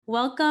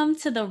Welcome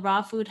to the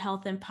Raw Food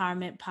Health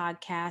Empowerment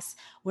Podcast,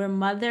 where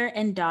mother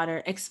and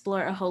daughter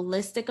explore a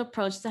holistic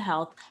approach to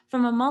health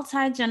from a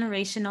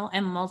multi-generational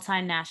and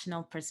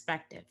multinational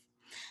perspective.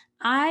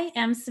 I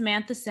am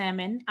Samantha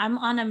Salmon. I'm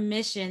on a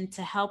mission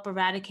to help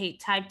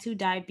eradicate type 2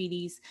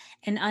 diabetes,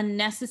 an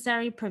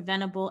unnecessary,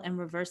 preventable, and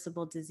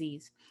reversible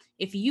disease.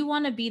 If you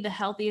want to be the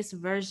healthiest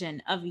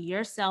version of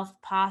yourself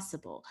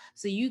possible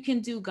so you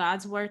can do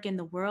God's work in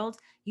the world,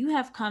 you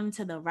have come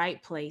to the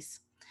right place.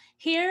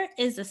 Here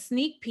is a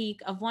sneak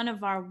peek of one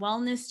of our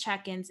wellness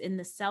check ins in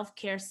the Self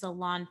Care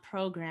Salon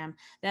program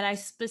that I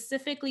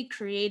specifically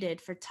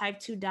created for type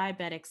 2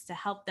 diabetics to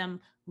help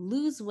them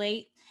lose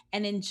weight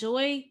and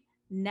enjoy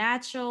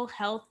natural,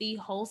 healthy,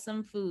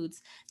 wholesome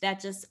foods that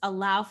just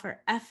allow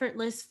for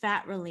effortless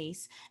fat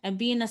release and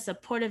be in a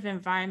supportive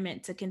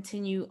environment to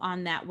continue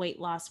on that weight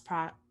loss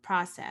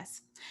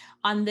process.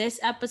 On this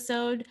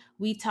episode,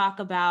 we talk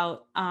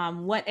about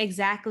what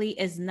exactly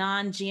is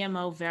non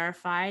GMO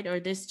verified, or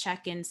this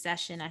check in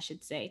session, I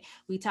should say.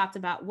 We talked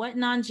about what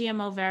non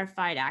GMO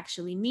verified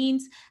actually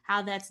means,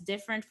 how that's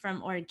different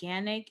from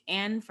organic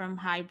and from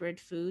hybrid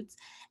foods,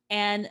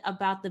 and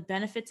about the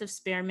benefits of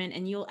spearmint.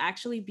 And you'll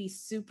actually be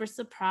super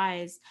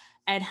surprised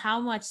at how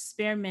much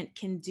spearmint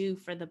can do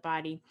for the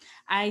body.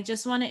 I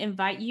just want to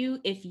invite you,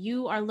 if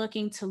you are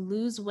looking to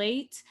lose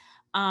weight,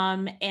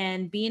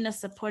 and be in a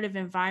supportive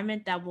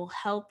environment that will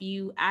help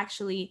you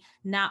actually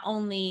not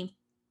only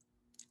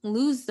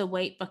lose the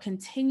weight but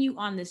continue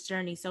on this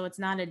journey, so it's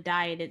not a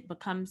diet, it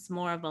becomes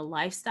more of a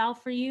lifestyle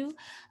for you,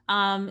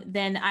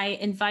 then I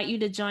invite you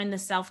to join the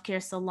Self-Care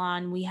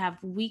Salon. We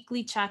have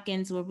weekly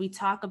check-ins where we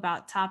talk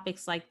about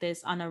topics like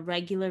this on a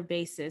regular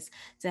basis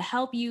to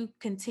help you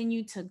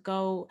continue to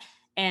go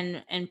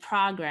and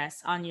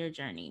progress on your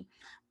journey.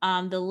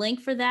 The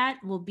link for that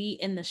will be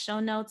in the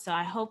show notes, so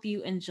I hope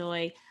you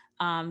enjoy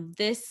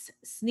this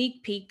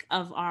sneak peek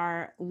of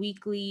our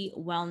weekly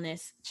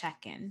wellness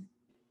check-in.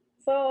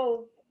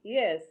 So,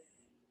 yes.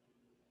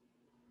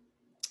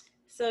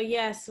 So,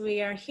 yes,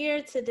 we are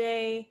here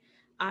today,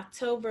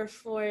 October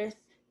 4th.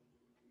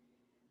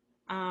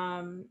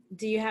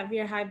 Do you have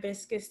your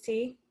hibiscus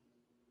tea?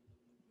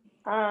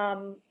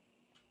 Um,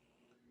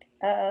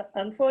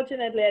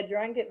 Unfortunately, I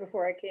drank it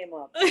before I came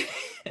up.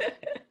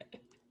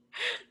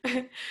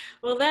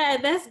 Well,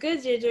 that's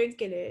good you're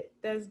drinking it.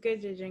 That's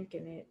good you're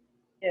drinking it.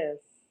 Yes.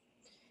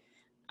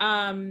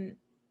 Um,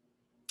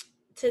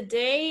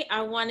 Today,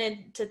 I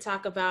wanted to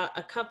talk about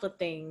a couple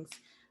things.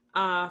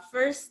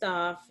 First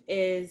off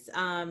is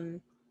non-GMO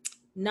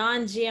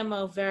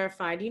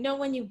verified. You know,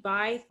 when you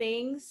buy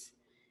things,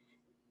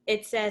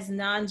 it says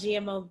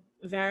non-GMO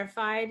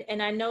verified.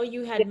 And I know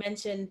you had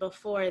mentioned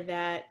before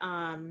that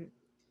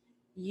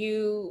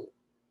you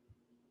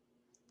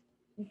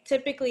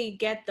typically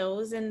get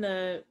those in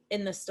the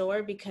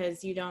store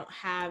because you don't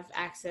have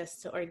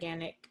access to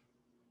organic.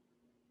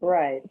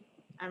 Right.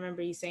 I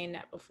remember you saying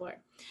that before.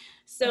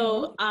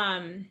 So,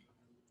 do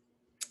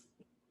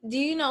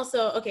you know,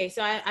 so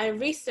I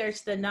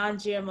researched the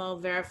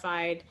non-GMO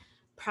verified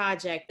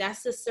project.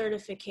 That's the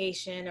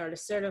certification or the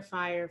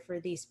certifier for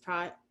these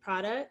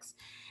products.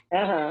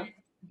 Uh-huh.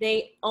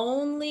 They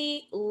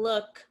only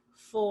look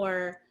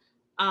for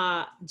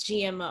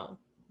GMO.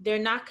 They're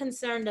not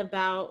concerned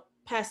about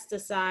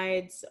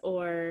pesticides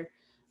or,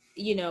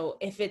 you know,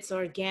 if it's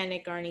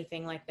organic or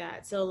anything like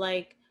that. So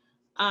like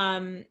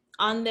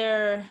on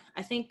their,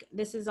 I think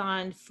this is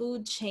on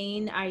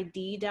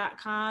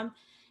foodchainid.com.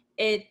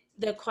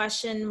 The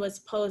question was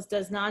posed,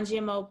 does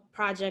non-GMO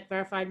project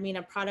verified mean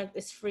a product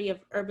is free of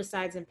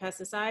herbicides and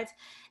pesticides?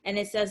 And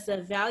it says the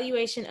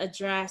evaluation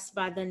addressed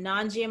by the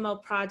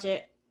non-GMO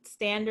project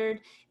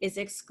standard is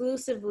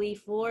exclusively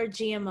for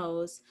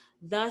GMOs.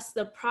 Thus,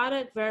 the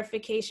product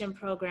verification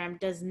program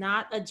does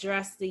not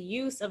address the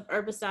use of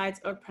herbicides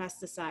or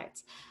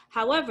pesticides.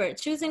 However,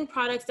 choosing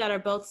products that are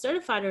both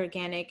certified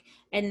organic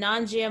and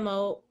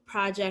non-GMO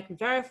project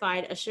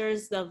verified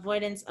assures the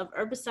avoidance of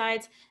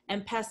herbicides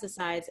and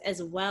pesticides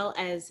as well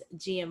as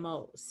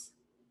GMOs.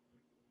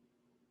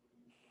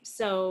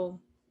 So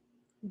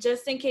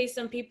just in case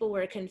some people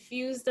were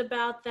confused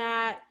about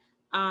that,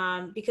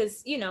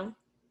 because, you know,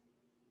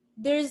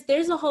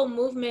 there's a whole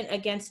movement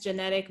against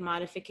genetic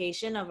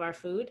modification of our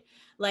food.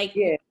 Like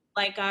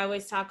I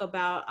always talk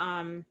about,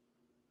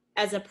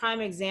 as a prime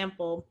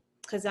example,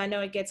 because I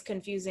know it gets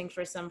confusing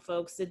for some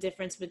folks, the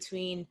difference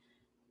between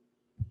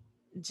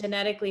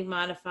genetically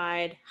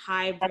modified,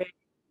 hybrid,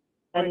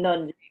 And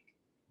none.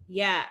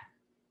 yeah.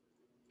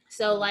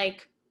 So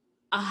like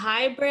a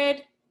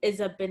hybrid is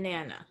a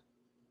banana.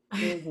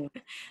 Mm-hmm.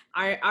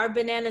 Our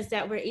bananas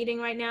that we're eating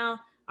right now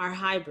are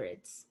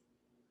hybrids,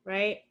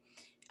 right?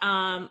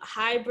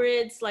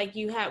 Hybrids, like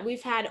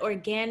we've had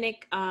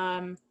organic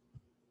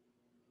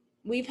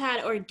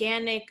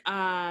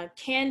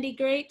candy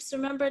grapes.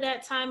 Remember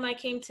that time I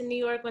came to New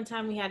York one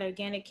time, we had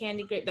organic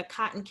candy grape, the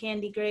cotton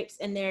candy grapes,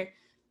 and they're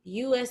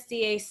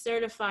USDA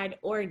certified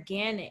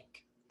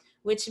organic,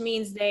 which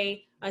means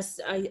a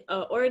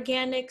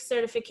organic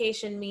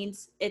certification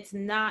means it's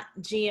not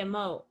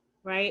GMO,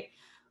 right?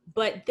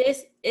 But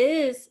this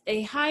is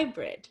a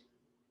hybrid.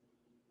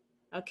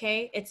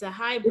 Okay, it's a You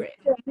hybrid.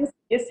 see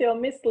you see how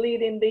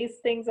misleading these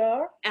things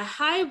are? A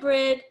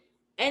hybrid,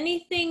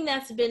 anything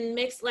that's been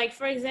mixed, like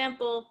for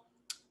example,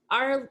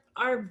 our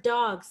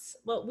dogs,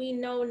 what we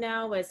know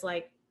now as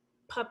like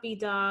puppy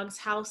dogs,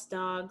 house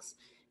dogs,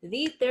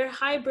 they're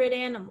hybrid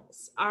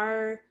animals.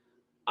 Our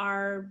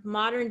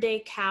modern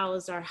day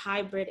cows are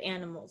hybrid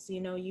animals. You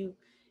know,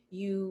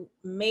 you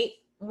mate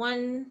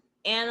one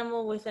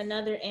animal with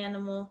another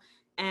animal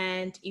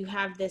and you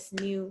have this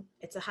new,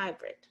 it's a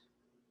hybrid.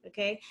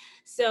 Okay,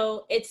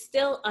 so it's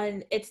still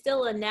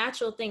a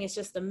natural thing. It's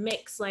just a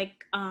mix,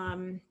 like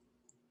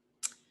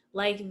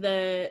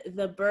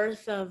the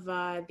birth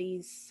of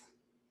these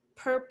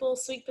purple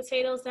sweet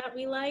potatoes that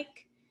we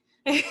like.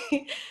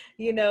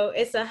 You know,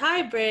 it's a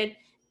hybrid,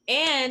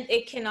 and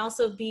it can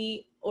also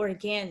be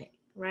organic,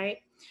 right?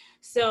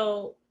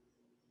 So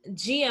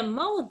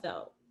GMO,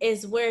 though,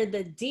 is where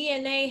the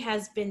DNA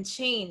has been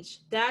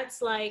changed.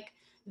 That's like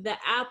the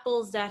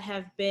apples that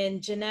have been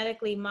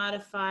genetically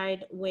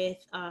modified with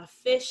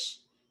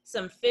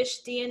some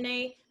fish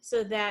DNA,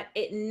 so that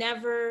it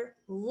never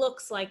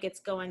looks like it's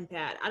going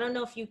bad. I don't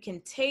know if you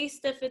can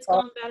taste if it's Or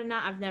going bad or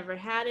not. I've never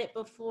had it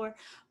before,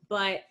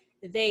 but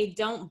they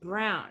don't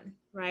brown,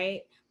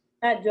 right?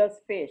 not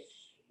just fish.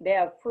 They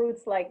have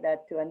fruits like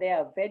that too, and they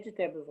have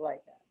vegetables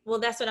like that. Well,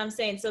 that's what I'm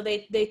saying. So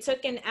they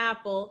took an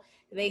apple,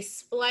 they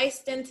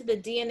spliced into the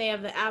DNA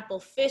of the apple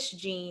fish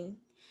gene,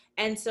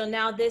 and so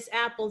now this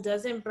apple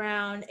doesn't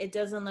brown, it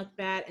doesn't look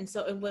bad, and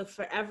so it will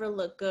forever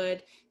look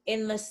good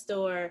in the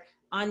store,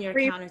 on your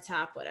Three,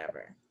 countertop,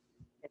 whatever.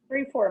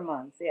 4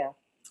 months, yeah.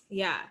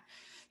 Yeah.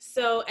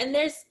 So, and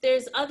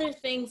there's other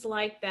things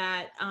like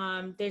that.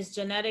 There's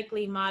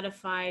genetically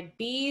modified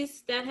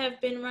bees that have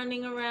been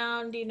running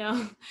around, you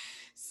know.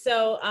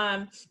 So,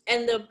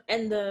 and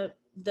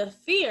the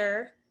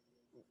fear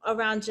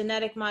around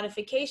genetic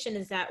modification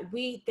is that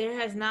there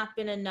has not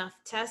been enough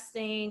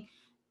testing.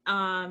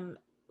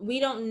 We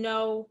don't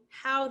know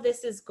how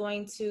this is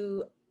going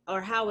to,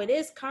 or how it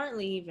is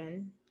currently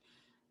even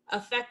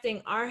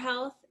affecting our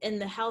health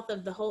and the health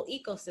of the whole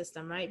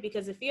ecosystem, right?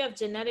 Because if you have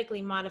genetically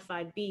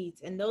modified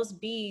bees and those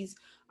bees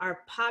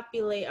are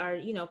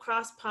you know,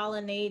 cross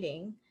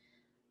pollinating,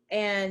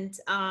 and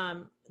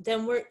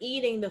then we're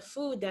eating the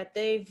food that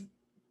they've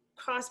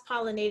cross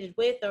pollinated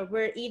with, or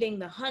we're eating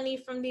the honey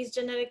from these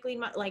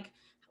like,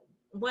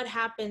 what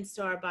happens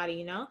to our body,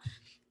 you know?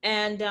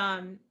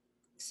 And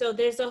so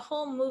there's a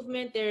whole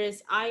movement.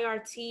 There's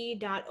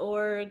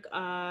IRT.org.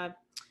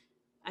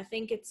 I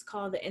think it's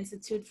called the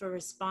Institute for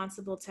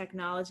Responsible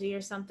Technology or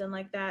something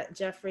like that.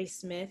 Jeffrey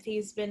Smith,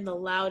 he's been the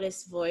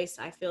loudest voice,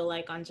 I feel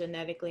like, on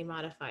genetically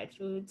modified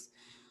foods.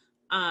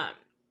 Um,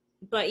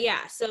 but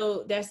yeah,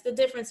 so that's the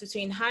difference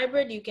between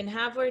hybrid. You can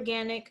have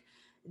organic.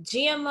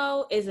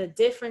 GMO is a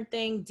different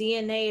thing.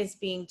 DNA is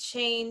being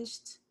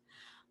changed.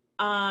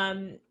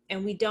 And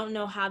we don't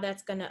know how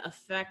that's going to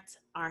affect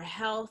our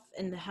health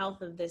and the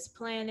health of this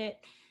planet.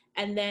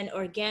 And then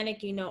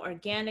organic, you know,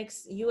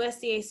 organics,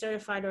 USDA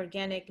certified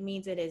organic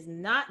means it is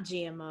not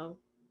GMO.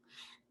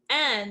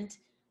 And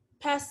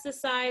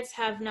pesticides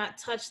have not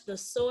touched the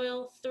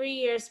soil 3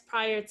 years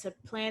prior to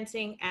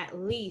planting, at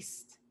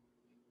least,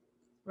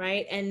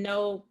 right? And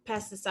no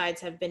pesticides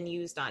have been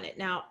used on it.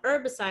 Now,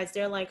 herbicides,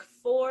 there are like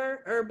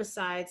 4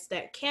 herbicides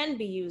that can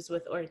be used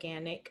with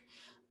organic.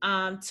 2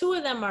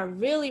 of them are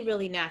really,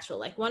 really natural.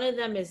 Like one of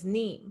them is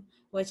neem,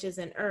 which is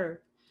an herb.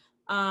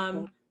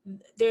 Um,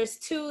 there's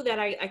 2 that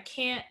I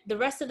can't, the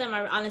rest of them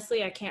I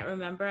honestly I can't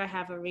remember. I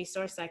have a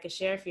resource I could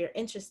share if you're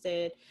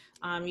interested.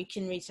 You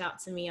can reach out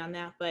to me on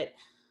that. But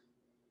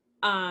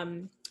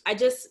I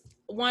just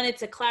wanted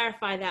to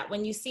clarify that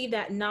when you see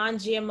that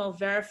non-GMO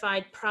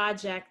verified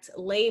project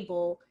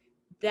label,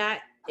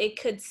 that it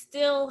could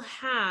still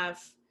have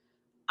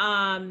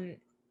um,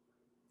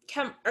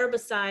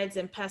 herbicides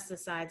and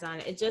pesticides on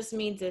it. It just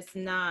means it's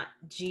not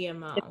It's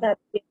GMO. not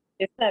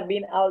it's not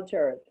being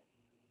altered.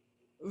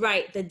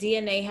 Right, the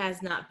DNA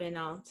has not been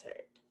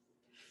altered.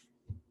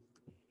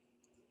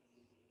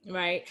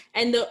 Right,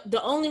 and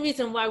the only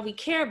reason why we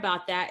care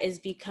about that is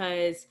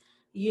because,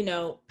 you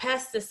know,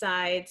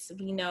 pesticides,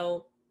 we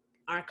know,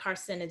 are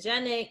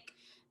carcinogenic,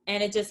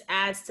 and it just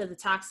adds to the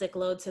toxic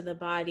load to the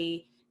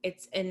body.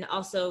 It's, and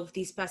also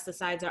these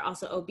pesticides are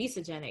also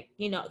obesogenic.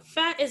 You know,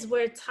 fat is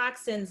where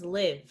toxins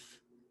live,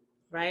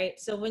 right?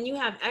 So when you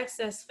have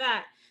excess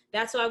fat,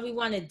 that's why we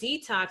want to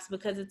detox,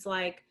 because it's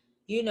like,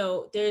 you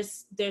know,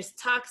 there's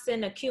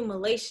toxin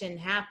accumulation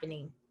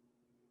happening.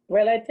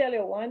 Well, I tell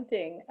you one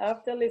thing,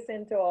 after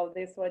listening to all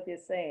this, what you're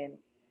saying,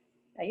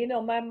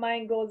 my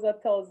mind goes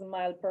 1,000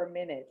 miles per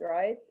minute,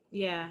 right?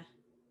 Yeah.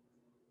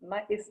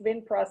 It's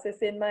been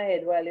processing my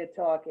head while you're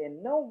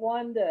talking. No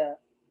wonder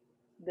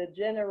the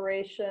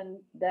generation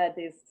that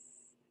is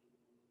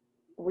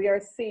we are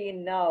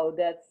seeing now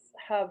that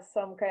have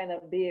some kind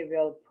of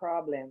behavioral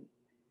problem.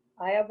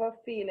 I have a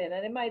feeling,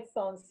 and it might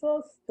sound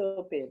so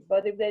stupid,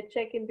 but if they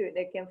check into it,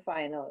 they can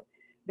find out.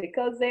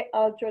 Because they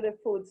alter the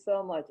food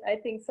so much, I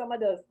think some of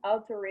those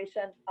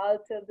alterations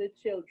alter the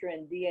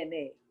children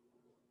DNA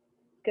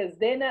because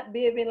they're not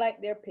behaving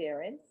like their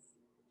parents.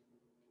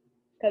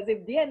 Because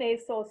if DNA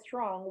is so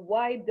strong,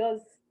 why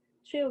does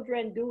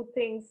children do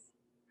things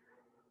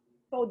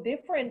so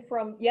different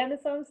from, you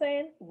understand what I'm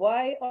saying?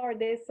 Why are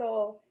they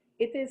so,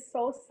 it is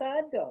so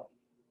sad though.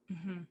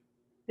 Hmm.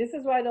 This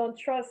is why I don't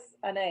trust,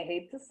 and I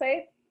hate to say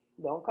it,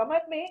 don't come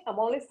at me. I'm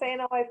only saying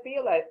how I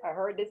feel. I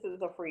heard this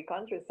is a free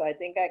country, so I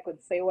think I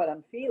could say what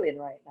I'm feeling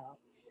right now.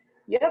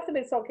 You have to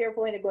be so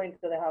careful when you go into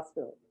the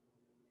hospital.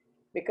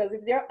 Because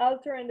if they're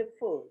altering the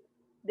food,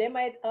 they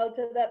might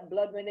alter that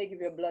blood when they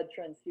give you a blood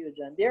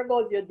transfusion. There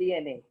goes your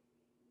DNA.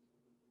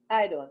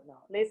 I don't know.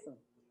 Listen,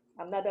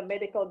 I'm not a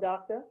medical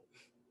doctor.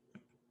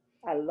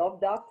 I love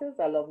doctors,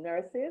 I love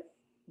nurses,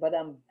 but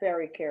I'm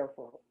very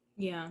careful.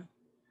 Yeah.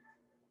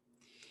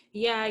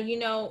 Yeah,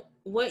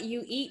 what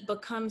you eat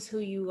becomes who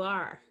you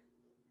are.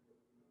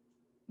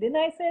 Didn't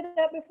I say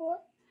that before?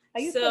 I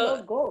used to love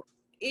So, goat.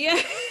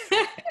 yeah.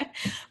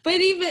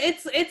 But even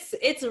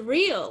it's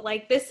real.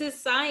 Like, this is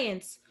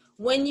science.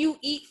 When you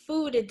eat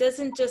food, it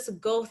doesn't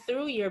just go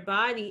through your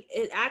body,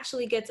 it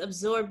actually gets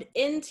absorbed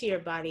into your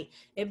body.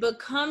 It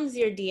becomes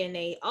your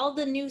DNA, all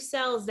the new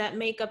cells that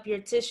make up your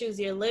tissues,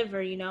 your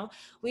liver.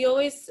 We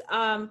always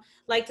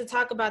like to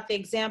talk about the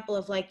example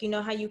of, like,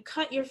 how you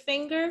cut your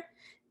finger,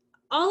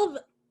 all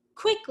of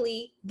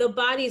quickly the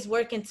body's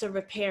working to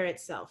repair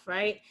itself,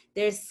 right?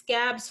 There's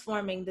scabs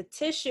forming, the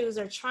tissues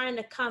are trying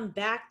to come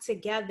back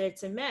together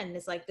to mend.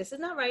 It's like, this is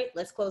not right,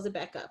 let's close it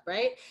back up,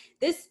 right?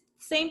 This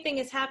same thing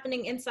is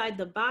happening inside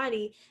the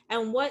body,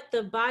 and what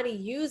the body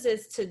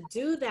uses to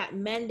do that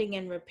mending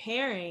and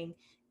repairing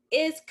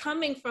is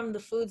coming from the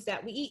foods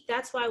that we eat.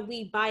 That's why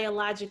we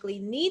biologically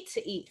need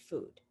to eat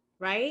food,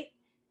 right? We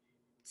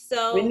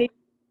So need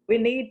we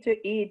need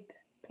to eat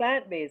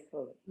plant-based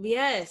food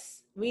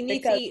yes, we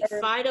need to because eat I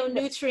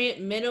remember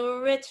phytonutrient, mineral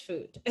rich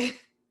food.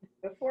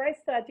 before I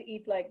started to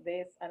eat like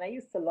this, and I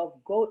used to love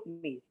goat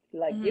meat.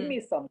 Like, give me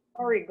Hmm. some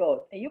curry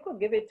goat, and you could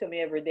give it to me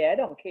every day. I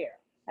don't care.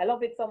 I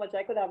love it so much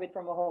I could have it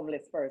from a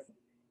homeless person.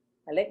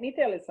 And let me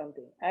tell you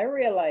something. I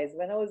realized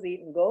when I was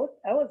eating goat,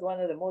 I was one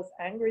of the most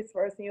angriest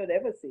person you'd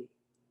ever see.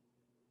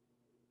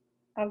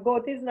 And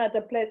goat is not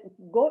a pleasant.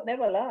 Goat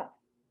never laugh.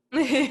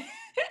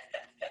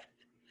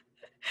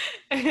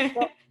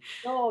 So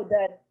know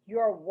that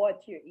you're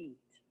what you eat.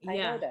 I know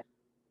Yeah, that.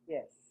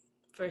 Yes.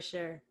 for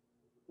sure.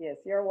 Yes,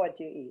 you're what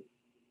you eat.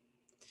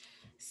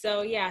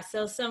 So, yeah,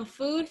 so some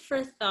food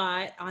for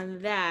thought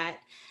on that.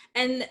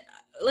 And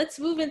let's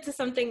move into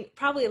something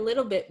probably a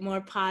little bit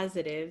more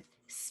positive,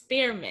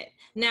 spearmint.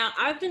 Now,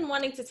 I've been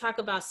wanting to talk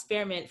about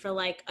spearmint for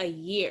like a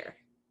year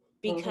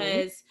Mm-hmm.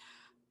 because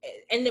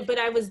but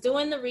I was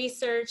doing the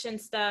research and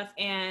stuff,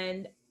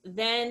 and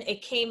then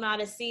it came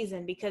out of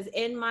season because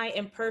in my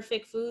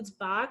imperfect foods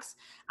box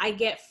I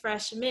get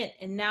fresh mint,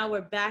 and now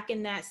we're back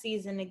in that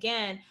season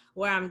again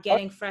where I'm Oh,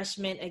 getting fresh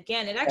mint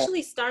again. It yeah.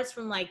 actually starts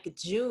from like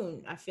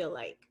June, I feel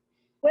like.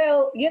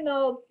 Well,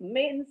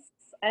 mints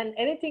and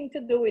anything to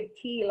do with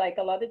tea, like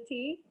a lot of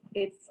tea,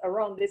 it's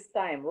around this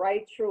time,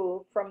 right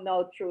through from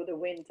now through the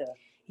winter.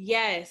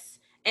 Yes.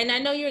 And I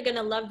know you're going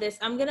to love this.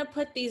 I'm going to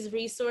put these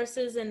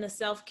resources in the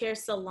self-care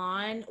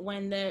salon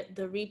when the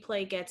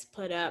replay gets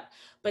put up.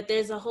 But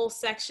there's a whole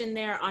section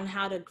there on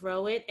how to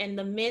grow it. And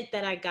the mint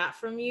that I got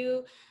from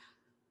you,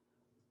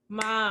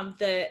 Mom,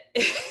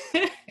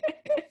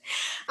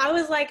 I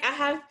was like, I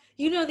have,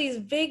 these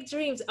big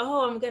dreams.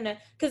 Oh, I'm gonna,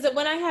 because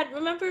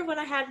remember when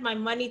I had my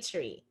money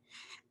tree?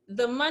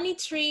 The money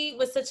tree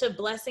was such a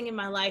blessing in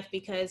my life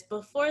because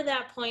before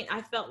that point,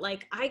 I felt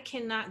like I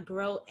cannot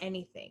grow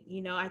anything.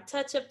 I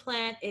touch a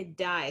plant, it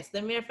dies.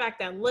 The mere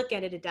fact I look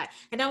at it, it dies.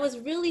 And I was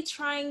really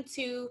trying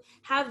to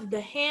have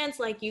the hands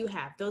like you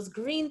have, those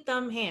green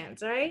thumb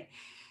hands, right?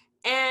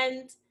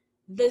 And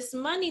this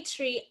money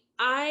tree,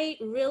 I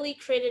really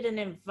created an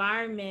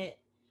environment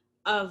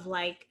of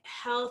like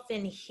health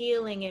and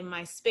healing in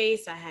my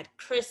space. I had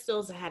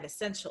crystals, I had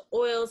essential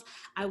oils.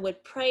 I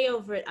would pray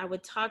over it, I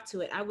would talk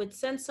to it, I would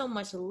send so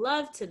much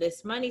love to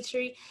this money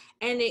tree,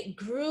 and it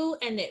grew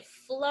and it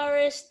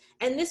flourished.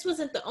 And this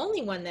wasn't the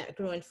only one that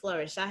grew and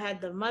flourished. I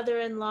had the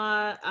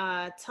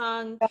mother-in-law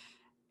tongue,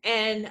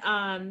 and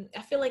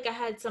I feel like I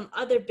had some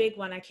other big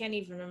one, I can't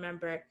even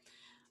remember,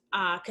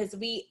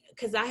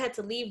 because I had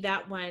to leave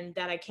that one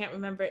that I can't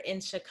remember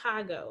in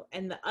Chicago,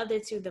 and the other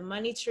two, the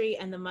money tree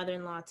and the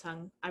mother-in-law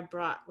tongue, I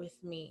brought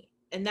with me,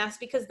 and that's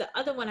because the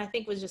other one I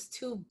think was just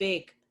too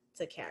big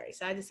to carry,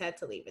 so I just had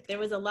to leave it. There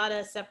was a lot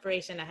of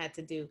separation I had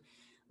to do,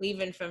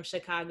 leaving from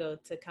Chicago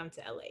to come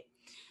to LA.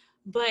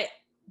 But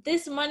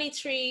this money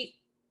tree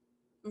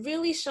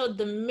really showed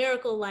the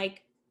miracle,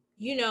 like,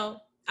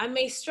 I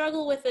may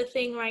struggle with a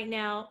thing right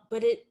now,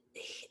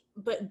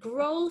 but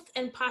growth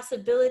and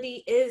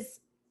possibility is,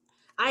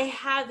 I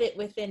have it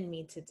within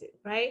me to do,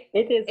 right?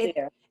 It is It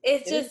there.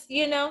 it's It is. just,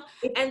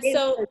 It's and in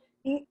so our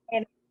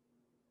DNA.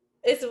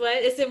 it's what?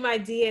 It's in my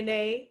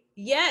DNA.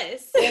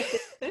 Yes. Yes,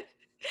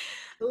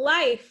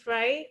 Life,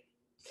 right?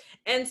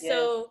 And yes.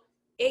 so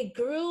it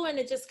grew and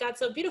it just got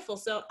so beautiful.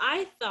 So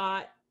I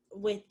thought,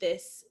 with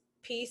this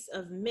piece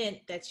of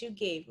mint that you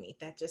gave me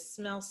that just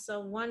smells so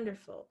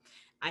wonderful,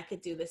 I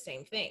could do the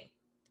same thing.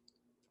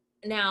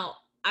 Now,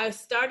 I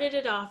started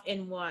it off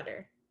in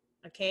water,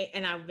 okay,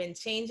 and I've been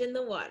changing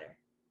the water,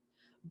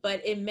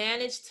 but it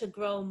managed to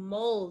grow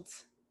mold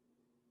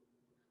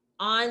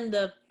on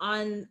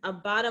a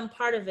bottom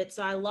part of it.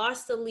 So I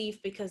lost the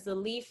leaf because the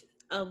leaf,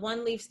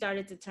 one leaf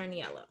started to turn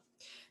yellow.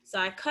 So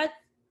I cut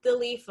the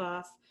leaf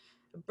off,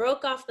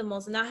 broke off the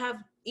mold, and I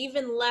have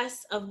even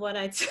less of what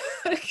I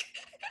took.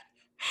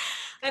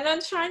 And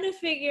I'm trying to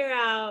figure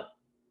out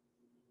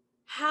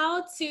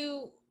how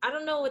to, I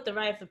don't know what the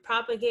right, if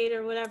propagate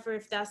or whatever,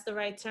 if that's the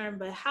right term,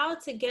 but how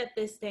to get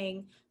this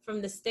thing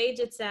from the stage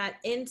it's at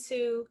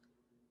into,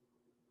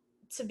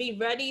 to be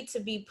ready to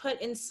be put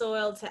in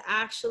soil to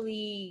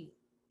actually,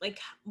 like,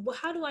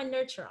 how do I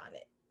nurture on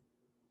it?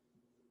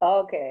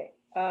 Okay.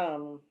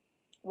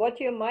 What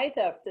you might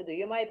have to do,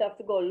 you might have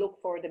to go look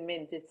for the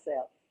mint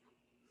itself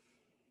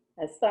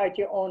and start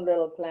your own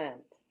little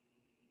plant.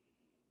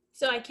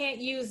 So I can't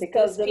use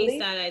Because this the piece leaf,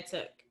 that I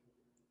took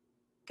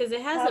because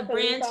it has a half a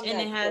leaf, branch I'm and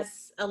it not sure.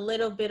 has a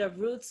little bit of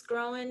roots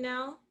growing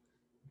now.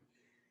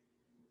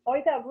 Oh,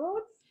 it have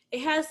roots? It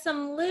has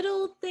some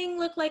little thing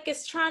look like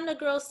it's trying to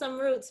grow some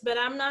roots, but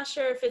I'm not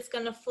sure if it's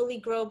gonna fully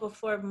grow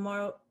before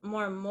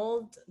more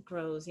mold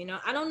grows.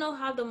 I don't know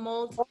how the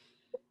mold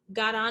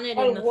got on it in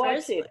Well, the watch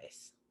first it.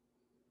 place.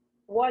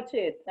 Watch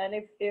it. And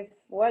if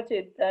watch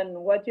it, and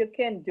what you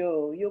can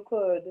do, you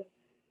could,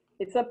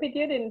 it's a pity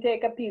you didn't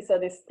take a piece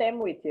of the stem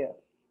with you.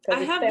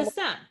 Because I the have the stem,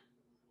 stem.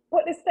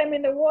 put the stem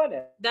in the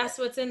water. That's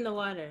what's in the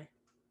water.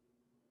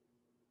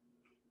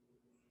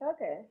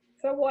 Okay.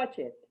 So watch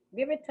it.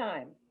 Give it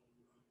time.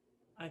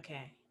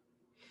 Okay.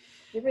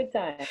 Give it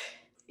time.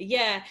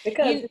 Yeah.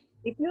 Because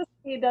if you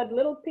see that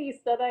little piece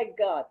that I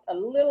got, a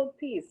little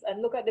piece,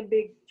 and look at the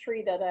big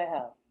tree that I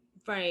have.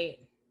 Right.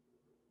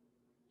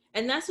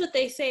 And that's what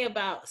they say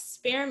about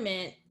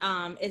spearmint,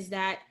 is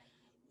that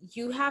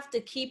you have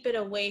to keep it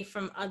away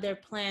from other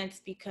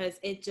plants because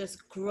it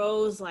just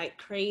grows like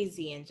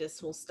crazy and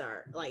just will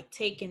start like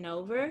taking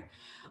over,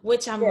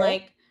 which I'm Yes.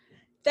 like,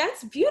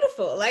 that's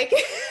beautiful. Like,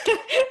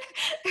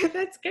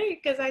 that's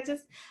great because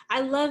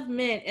I love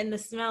mint and the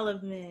smell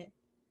of mint.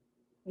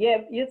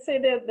 Yeah, you'd say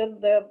the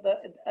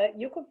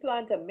you could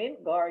plant a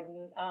mint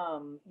garden.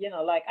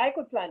 Like I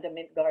could plant a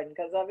mint garden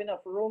because I have enough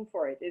room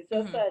for it. It's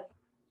just Hmm. that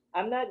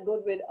I'm not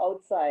good with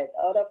outside.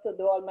 I would have to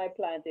do all my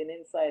planting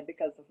inside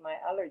because of my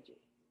allergy.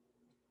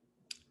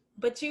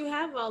 But you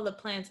have all the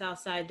plants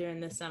outside during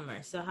the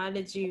summer. So how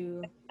did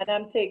you? And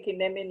I'm taking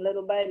them in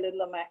little by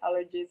little, and my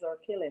allergies are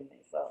killing me.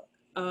 So,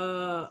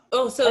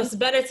 Oh, so and it's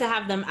better to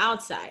have them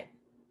outside.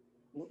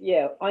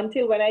 yeah,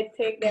 until when I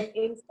take them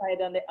inside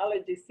and the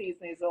allergy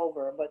season is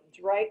over. But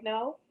right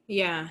now,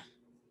 Yeah,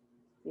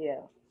 yeah.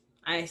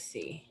 I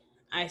see.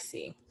 I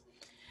see.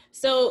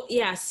 So,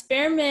 yeah,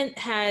 spearmint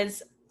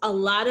has a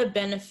lot of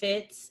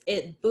benefits.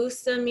 It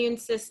boosts the immune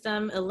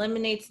system,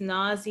 eliminates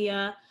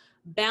nausea,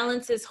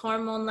 balances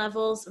hormone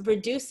levels,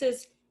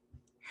 reduces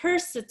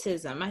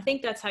hirsutism. I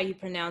think that's how you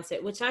pronounce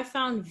it, which I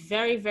found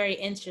very, very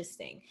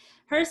interesting.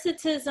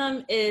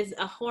 Hirsutism is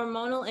a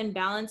hormonal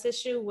imbalance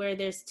issue where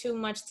there's too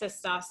much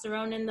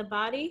testosterone in the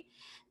body.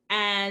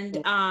 And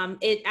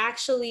it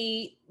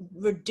actually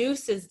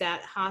reduces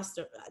that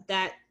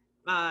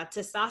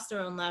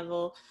testosterone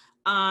level.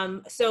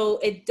 So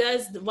it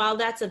does, while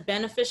that's a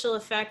beneficial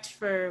effect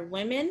for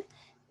women,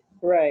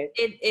 Right.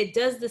 it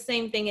does the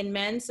same thing in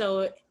men.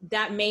 So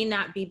that may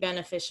not be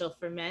beneficial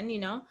for men.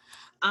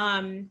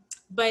 Um,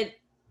 but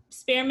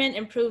spearmint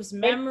improves It's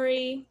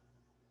memory.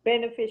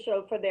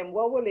 beneficial for them.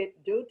 What will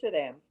it do to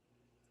them?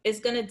 It's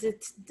gonna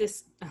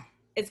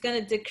it's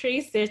gonna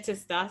decrease their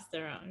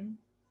testosterone.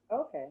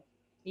 Okay.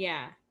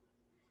 Yeah.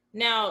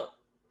 Now,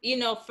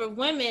 for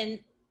women,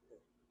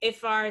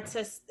 if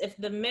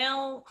the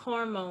male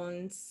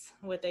hormones,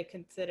 what they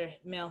consider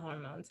male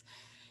hormones,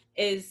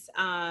 is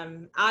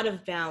out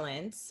of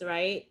balance,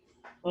 right?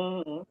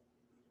 Hmm.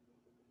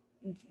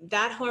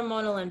 That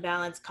hormonal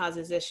imbalance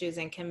causes issues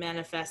and can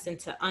manifest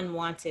into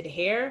unwanted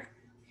hair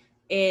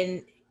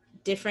in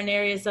different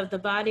areas of the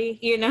body,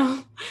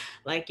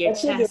 like your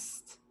What you do?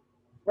 chest.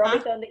 Rub Huh?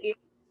 it on the ear.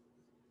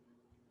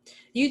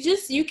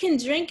 You can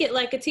drink it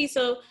like a tea.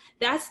 So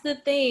that's the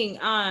thing.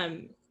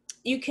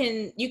 You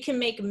can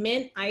make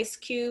mint ice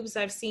cubes.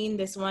 I've seen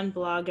this one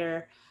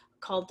blogger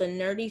called the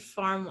Nerdy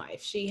Farm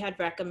Wife. She had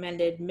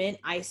recommended mint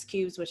ice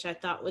cubes, which I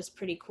thought was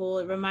pretty cool.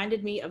 It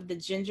reminded me of the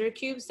ginger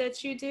cubes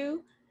that you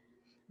do,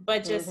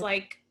 but just Hmm.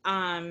 like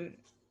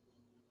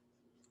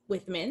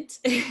with mint.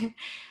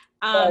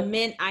 But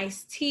Mint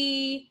iced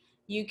tea.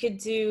 You could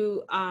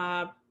do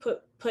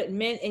put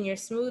mint in your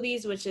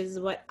smoothies, which is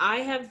what I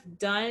have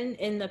done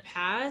in the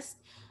past.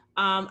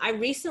 I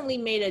recently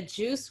made a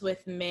juice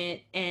with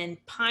mint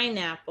and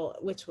pineapple,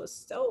 which was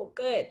so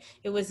good.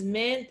 It was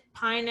mint,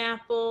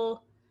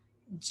 pineapple,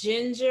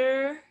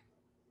 ginger,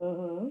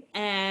 hmm.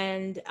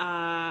 and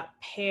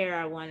pear,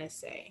 I want to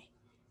say,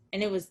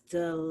 and it was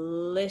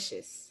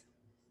delicious,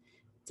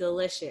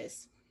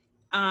 delicious.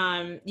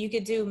 You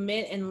could do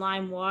mint and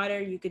lime water.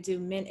 You could do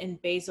mint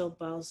and basil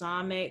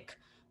balsamic,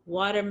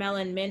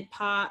 watermelon mint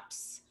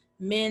pops,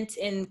 mint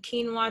and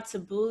quinoa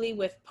tabbouleh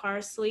with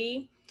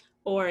parsley,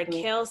 or a Mm.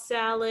 kale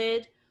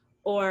salad,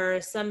 or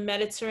some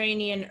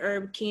Mediterranean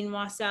herb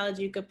quinoa salad.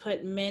 You could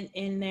put mint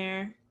in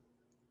there.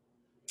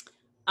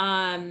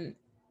 Um,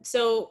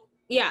 so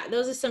yeah,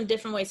 those are some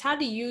different ways. How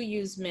do you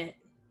use mint?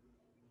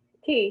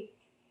 Tea,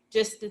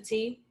 Just the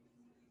tea?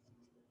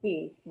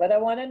 tea. But I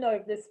want to know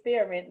if the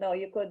spearmint, no,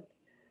 you could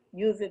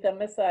use it to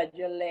massage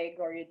your leg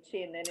or your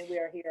chin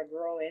anywhere here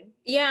growing.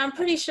 Yeah, I'm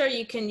pretty sure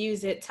you can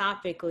use it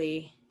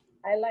topically.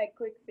 I like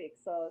quick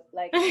fix, so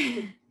like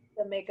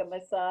to make a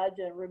massage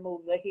and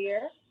remove the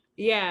hair.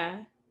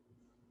 Yeah.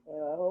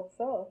 I hope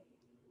so.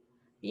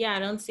 Yeah, I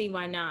don't see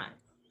why not.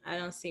 I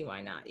don't see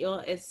why not. You'll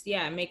it's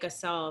yeah, make a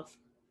salve.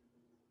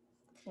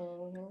 But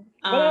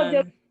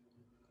Um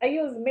I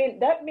use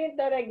mint. That mint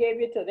that I gave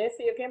you today,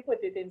 so you can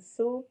put it in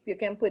soup, you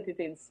can put it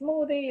in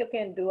smoothie, you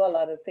can do a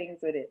lot of things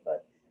with it.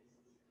 But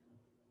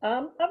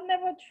I've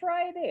never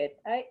tried it.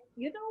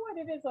 You know what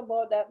it is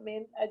about that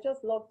mint? I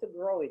just love to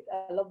grow it.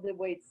 I love the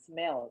way it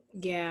smells. I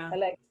yeah.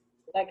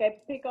 like I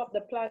pick up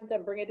the plant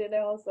and bring it in the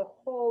house. The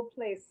whole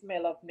place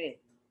smell of mint.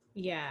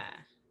 Yeah.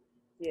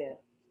 Yeah,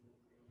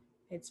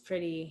 It's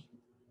pretty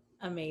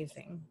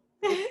amazing.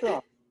 it's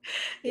strong.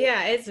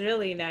 Yeah. Yeah, it's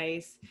really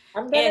nice.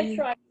 I'm gonna And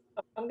try.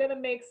 I'm gonna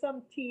make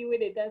some tea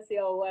with it and see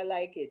how I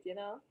like it. You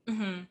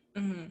know,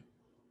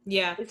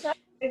 yeah. it's not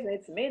poison.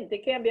 It's mint.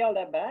 It can't be all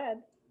that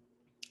bad.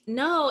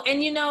 No,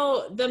 and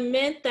the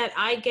mint that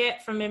I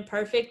get from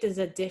Imperfect is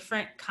a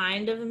different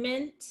kind of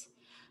mint.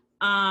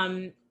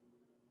 Um,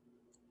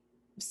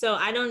 so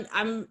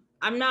I'm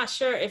not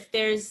sure if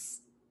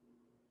there's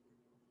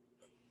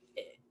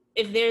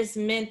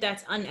mint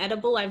that's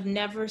unedible. I've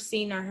never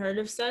seen or heard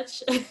of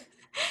such.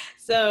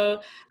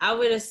 So I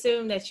would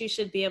assume that you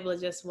should be able to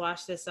just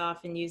wash this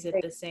off and use it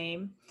the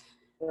same.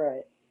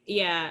 Right.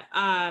 Yeah.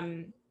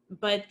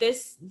 But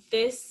this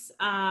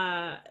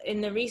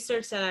in the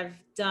research that I've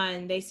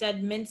done, they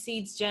said mint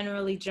seeds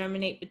generally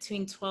germinate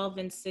between 12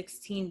 and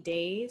 16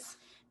 days,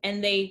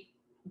 and they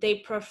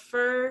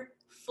prefer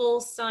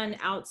full sun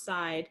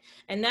outside.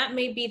 And that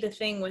may be the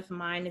thing with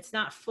mine. It's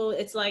not full,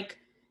 it's like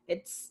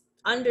it's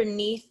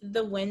underneath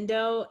the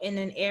window in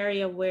an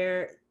area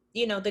where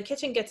the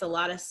kitchen gets a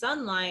lot of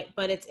sunlight,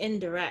 but it's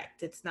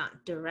indirect. It's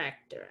not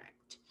direct.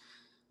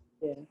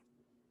 Yeah.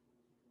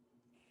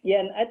 Yeah,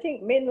 and I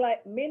think mint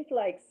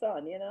like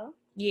sun.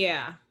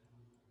 Yeah.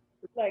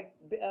 It's like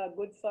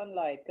good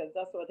sunlight because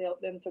that's what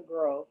helped them to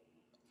grow.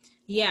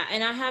 Yeah,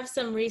 and I have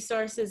some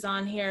resources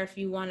on here if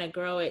you want to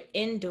grow it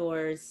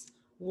indoors,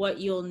 what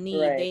you'll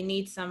need. Right. They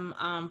need some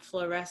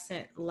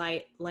fluorescent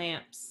light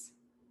lamps.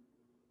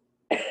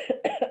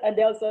 And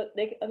they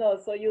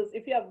also use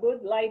if you have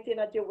good lighting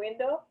at your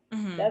window,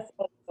 Hmm. that's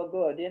also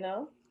good.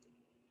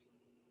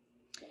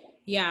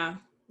 Yeah,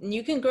 and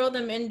you can grow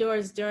them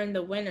indoors during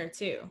the winter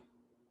too.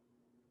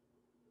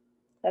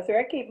 That's where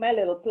I keep my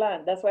little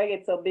plant. That's why I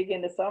get so big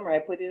in the summer. I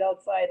put it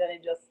outside and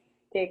it just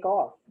take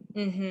off.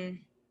 Hmm.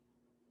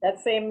 That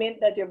same mint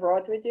that you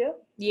brought with you?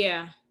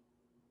 Yeah.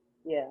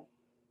 Yeah.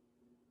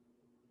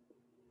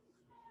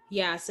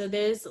 Yeah, so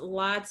there's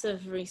lots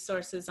of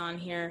resources on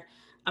here.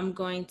 I'm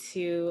going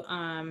to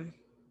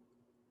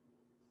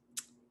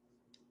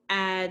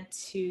add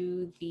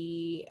to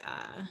the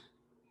I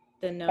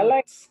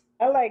like notes.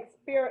 I like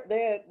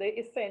the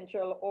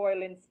essential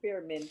oil in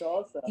spearmint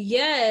also.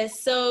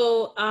 Yes.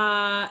 So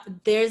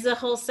there's a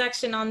whole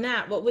section on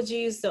that. What would you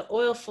use the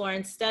oil for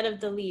instead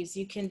of the leaves?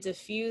 You can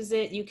diffuse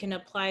it. You can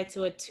apply it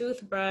to a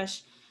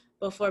toothbrush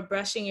before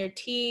brushing your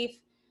teeth.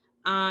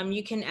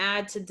 You can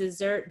add to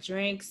dessert,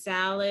 drinks,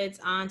 salads,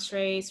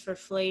 entrees for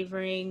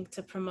flavoring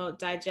to promote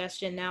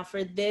digestion. Now,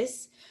 for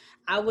this,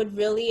 I would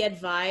really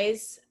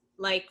advise,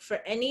 like for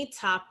any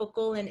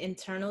topical and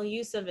internal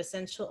use of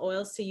essential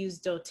oils, to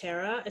use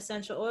doTERRA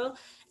essential oil.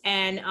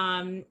 And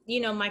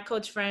my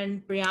coach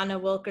friend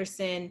Brianna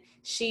Wilkerson,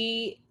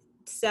 she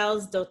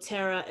sells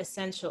doTERRA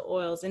essential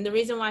oils. And the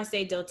reason why I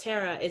say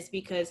doTERRA is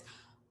because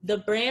the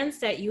brands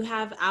that you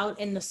have out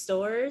in the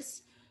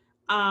stores,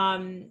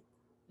 um,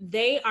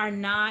 they are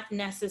not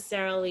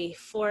necessarily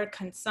for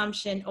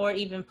consumption or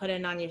even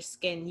putting on your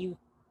skin.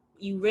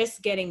 You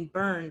risk getting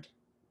burned,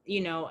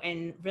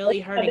 and But really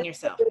yeah, hurting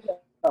yourself.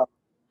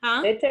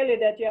 Huh? they tell you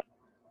that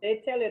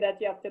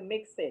you have to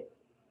mix it.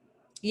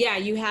 Yeah,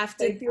 you have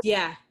So to, if you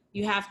yeah,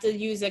 you have to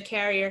use a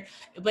carrier.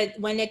 But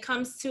when it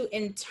comes to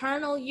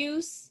internal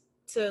use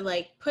to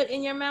like put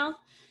in your mouth,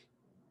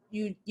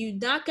 you're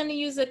not going to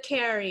use a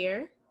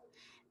carrier,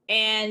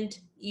 and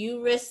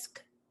you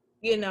risk,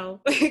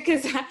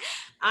 because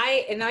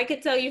I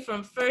could tell you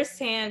from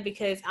firsthand,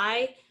 because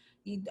I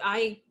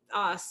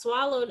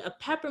swallowed a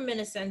peppermint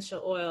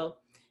essential oil,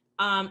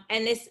 and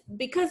it's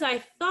because I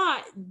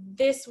thought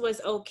this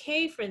was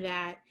okay for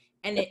that,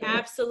 and it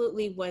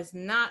absolutely was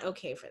not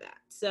okay for that.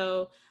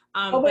 So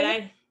but but when you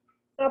I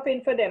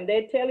shopping for them,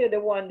 they tell you the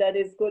one that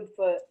is good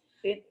for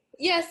it.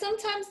 yeah,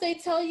 sometimes they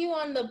tell you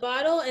on the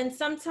bottle, and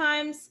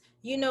sometimes,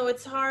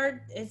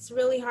 it's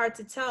really hard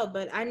to tell.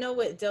 But I know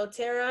with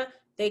doTERRA,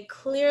 they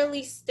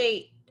clearly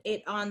state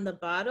it on the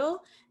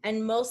bottle,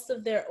 and most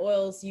of their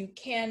oils you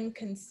can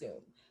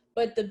consume.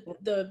 But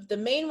the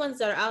main ones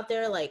that are out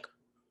there, like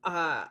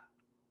uh,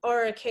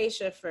 or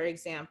acacia, for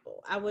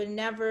example. I would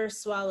never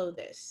swallow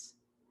this.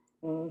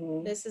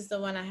 Mm-hmm. This is the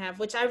one I have,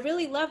 which I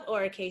really love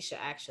Oracacia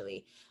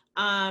actually.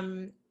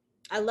 Um,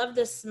 I love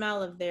the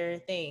smell of their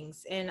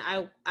things, and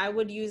I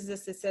would use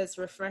this. It says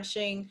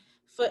refreshing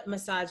foot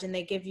massage, and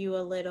they give you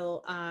a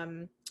little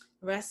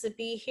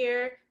recipe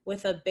here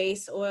with a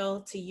base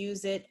oil to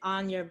use it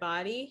on your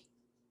body.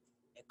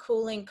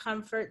 Cooling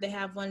comfort. They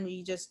have one where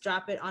you just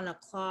drop it on a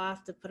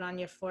cloth to put on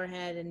your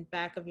forehead and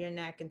back of your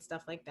neck and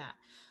stuff like that.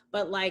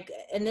 But like,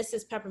 and this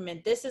is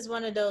peppermint. This is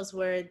one of those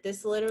where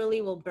this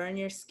literally will burn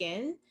your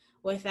skin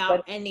without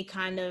But any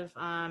kind of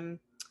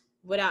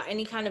without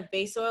any kind of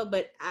base oil,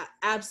 but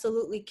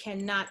absolutely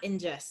cannot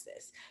ingest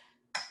this.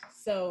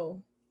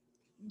 So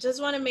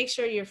just want to make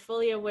sure you're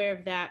fully aware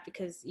of that,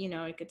 because you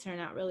know it could turn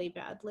out really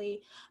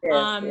badly. yes, yeah.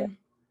 um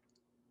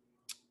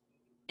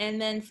and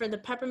then for the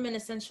peppermint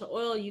essential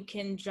oil, you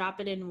can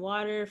drop it in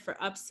water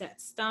for upset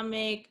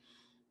stomach.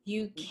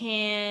 You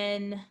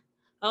can,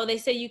 oh, they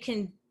say you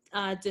can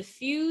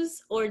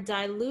diffuse or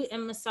dilute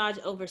and massage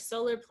over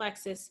solar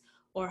plexus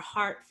or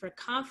heart for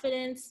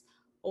confidence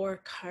or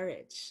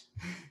courage.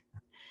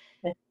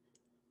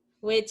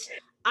 Which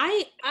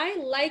I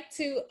like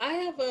to. I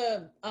have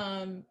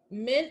a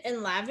mint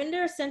and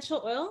lavender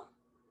essential oil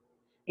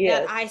that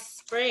Yes. I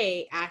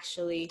spray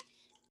actually,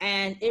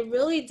 and it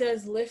really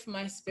does lift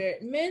my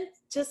spirit. Mint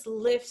just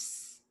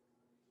lifts,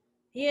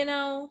 you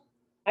know.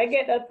 I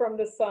get that from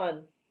the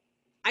sun.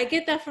 I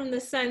get that from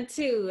the sun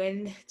too,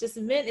 and just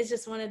mint is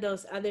just one of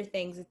those other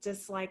things. It's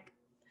just like,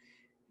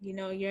 you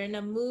know, you're in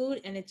a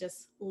mood and it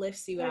just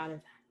lifts you out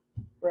of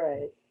that.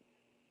 Right.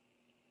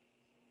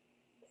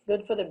 It's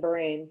good for the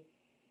brain.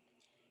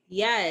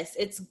 Yes,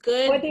 it's What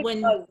good it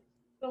when. does,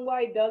 and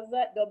why it does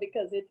that though,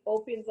 because it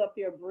opens up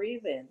your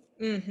breathing.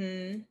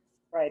 Mm-hmm.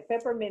 Right.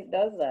 Peppermint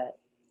does that.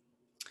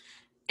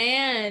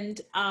 And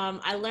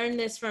I learned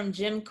this from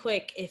Jim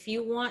Quick. If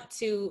you want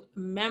to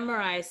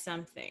memorize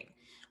something,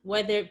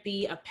 whether it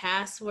be a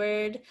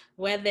password,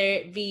 whether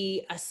it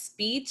be a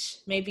speech,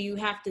 maybe you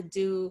have to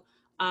do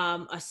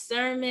a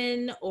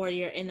sermon, or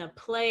you're in a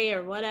play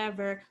or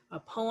whatever, a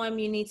poem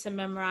you need to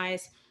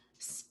memorize,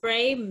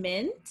 spray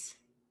mint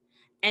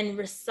and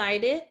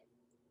recite it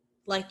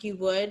like you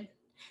would,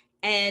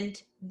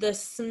 and the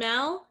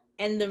smell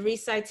and the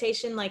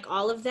recitation, like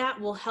all of that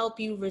will help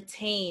you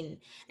retain.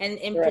 And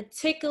Right. in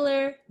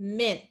particular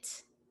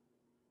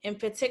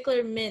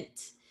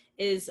mint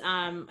is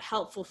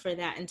helpful for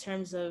that, in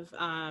terms of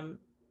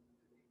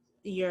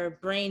your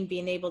brain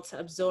being able to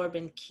absorb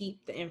and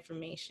keep the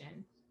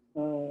information.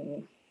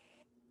 Mm.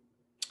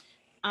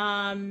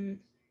 um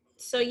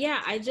so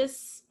yeah, I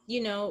just,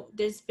 you know,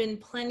 there's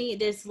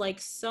like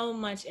so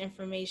much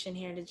information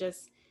here to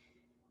just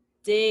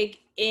dig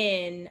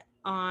in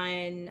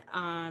on,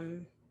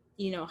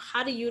 you know,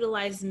 how to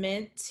utilize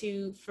mint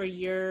to for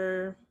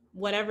your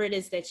whatever it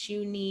is that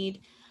you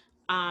need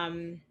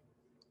um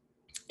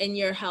in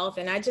your health.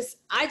 And I just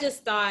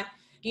thought,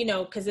 you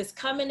know, because it's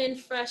coming in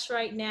fresh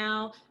right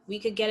now, we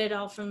could get it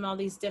all from all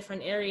these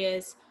different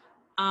areas,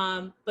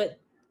 but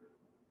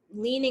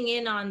leaning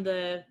in on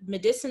the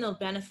medicinal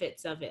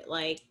benefits of it,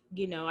 like,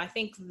 you know, I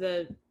think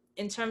the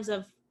in terms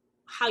of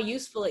how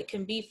useful it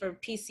can be for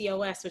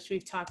PCOS, which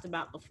we've talked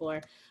about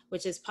before,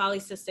 which is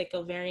polycystic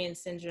ovarian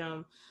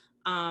syndrome,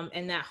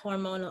 and that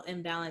hormonal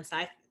imbalance,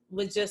 I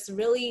was just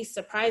really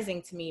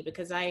surprising to me,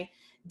 because I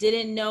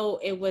didn't know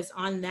it was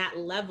on that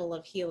level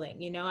of healing.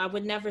 You know, I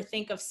would never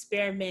think of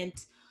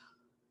spearmint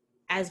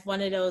as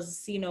one of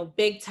those, you know,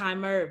 big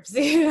time herbs,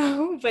 you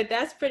know, but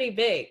that's pretty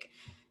big.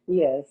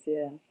 Yes,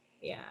 yeah.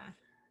 Yeah.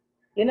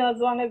 As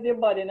long as your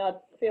body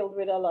not filled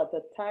with a lot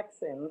of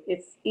toxin,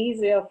 it's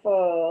easier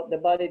for the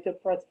body to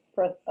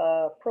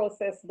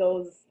process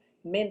those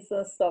mints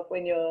and stuff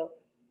when you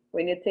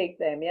take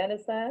them. You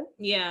understand?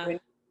 Yeah.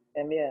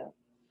 When yeah.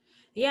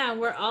 Yeah,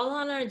 we're all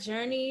on our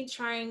journey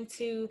trying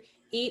to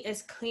eat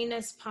as clean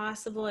as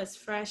possible, as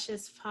fresh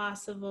as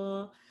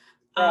possible.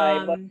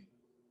 Try, but Um,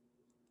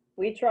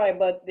 we try,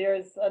 but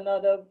there's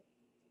another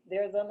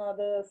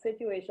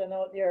situation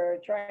out there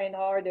trying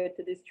harder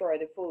to destroy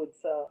the food.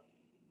 So,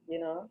 you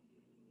know,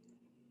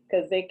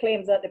 because they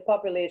claim that the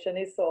population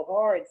is so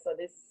large, so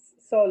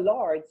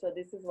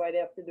this is why they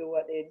have to do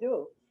what they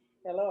do.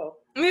 Hello.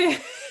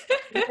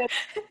 Because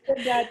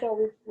that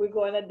or we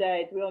go on a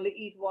diet, we only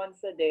eat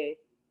once a day.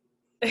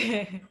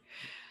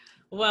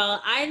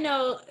 well, I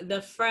know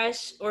the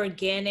fresh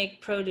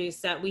organic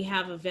produce that we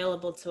have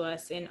available to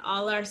us in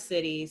all our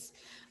cities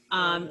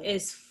Hmm.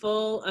 is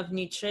full of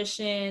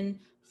nutrition,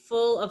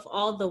 full of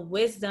all the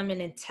wisdom and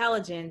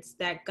intelligence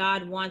that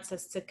God wants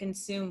us to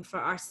consume for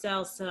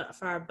ourselves,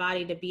 for our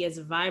body to be as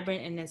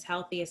vibrant and as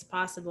healthy as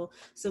possible,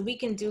 so we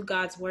can do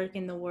God's work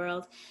in the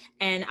world.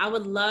 And I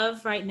would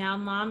love right now,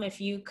 Mom, if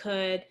you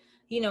could,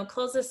 you know,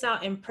 close us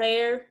out in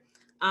prayer.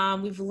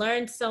 We've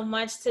learned so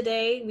much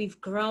today.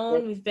 We've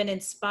grown. We've been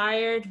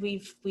inspired.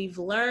 We've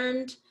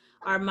learned.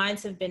 Our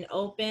minds have been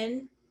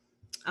open.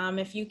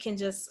 If you can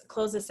just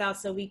close us out,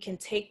 so we can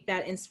take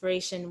that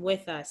inspiration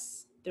with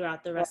us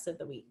throughout the rest of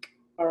the week.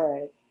 All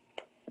right.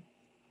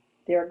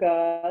 Dear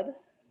God,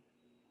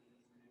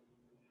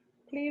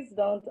 please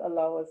don't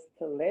allow us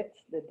to let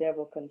the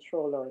devil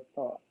control our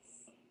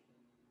thoughts.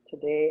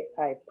 Today,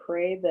 I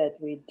pray that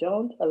we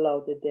don't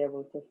allow the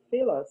devil to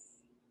fill us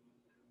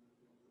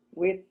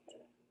with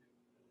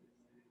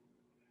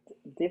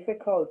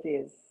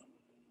difficulties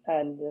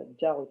and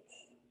doubt,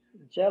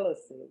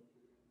 jealousy,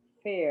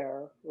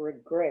 fear,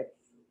 regrets,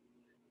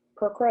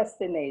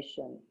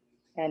 procrastination,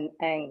 and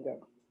anger,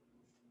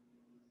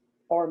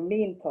 or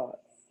mean thoughts.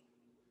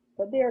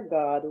 But dear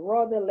God,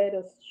 rather let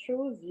us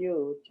choose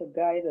you to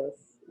guide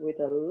us with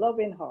a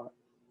loving heart,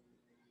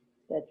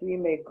 that we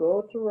may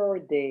go through our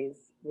days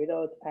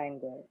without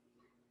anger.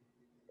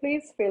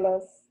 Please fill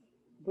us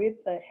with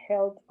a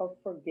heart of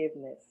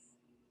forgiveness,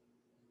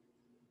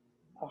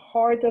 a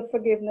heart of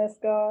forgiveness,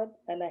 God,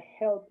 and a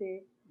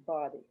healthy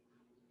body,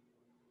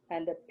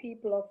 and a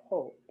people of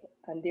hope.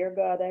 And dear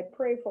God, I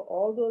pray for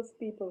all those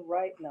people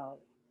right now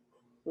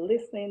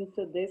listening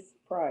to this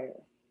prayer,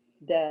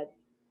 that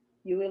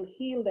you will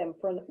heal them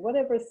from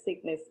whatever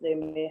sickness they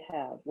may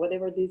have,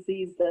 whatever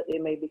disease that they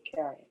may be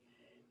carrying,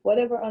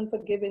 whatever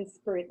unforgiving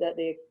spirit that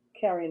they're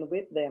carrying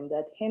with them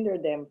that hinder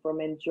them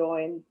from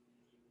enjoying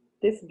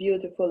this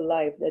beautiful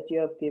life that you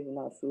have given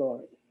us,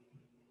 Lord.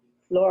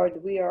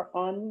 Lord, we are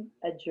on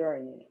a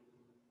journey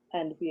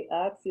and we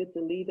ask you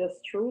to lead us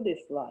through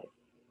this life.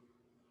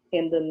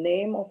 In the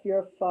name of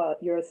your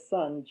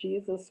Son,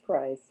 Jesus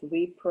Christ,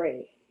 we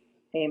pray.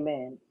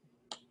 Amen.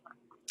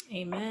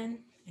 Amen.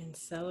 And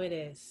so it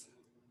is.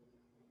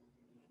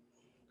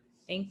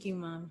 Thank you,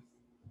 Mom.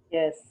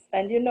 Yes,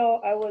 and you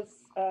know, I was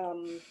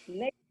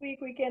next week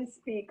we can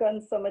speak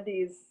on some of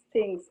these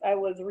things I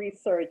was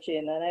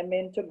researching, and I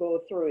meant to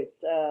go through it.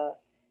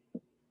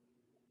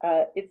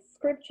 It's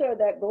scripture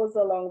that goes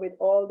along with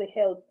all the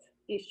health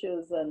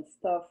issues and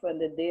stuff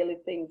and the daily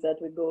things that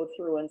we go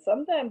through. And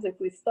sometimes, if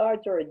we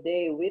start our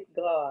day with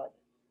God,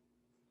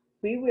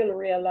 we will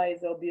realize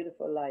how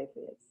beautiful life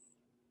is.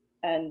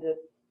 And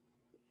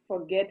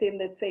forgetting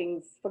the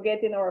things,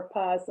 forgetting our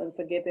past, and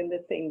forgetting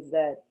the things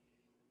that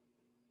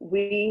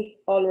we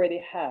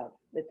already have.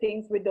 The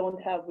things we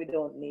don't have, we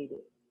don't need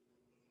it.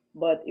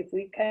 But if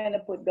we kind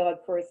of put God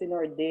first in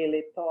our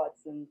daily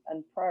thoughts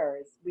and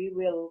prayers, we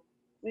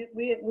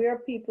are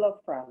people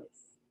of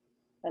promise.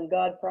 And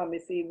God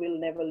promised He will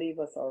never leave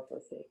us or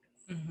forsake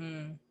us.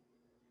 Mm-hmm.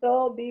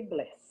 So be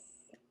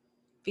blessed.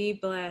 Be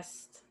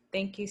blessed.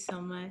 Thank you so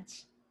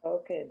much.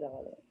 Okay,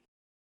 darling.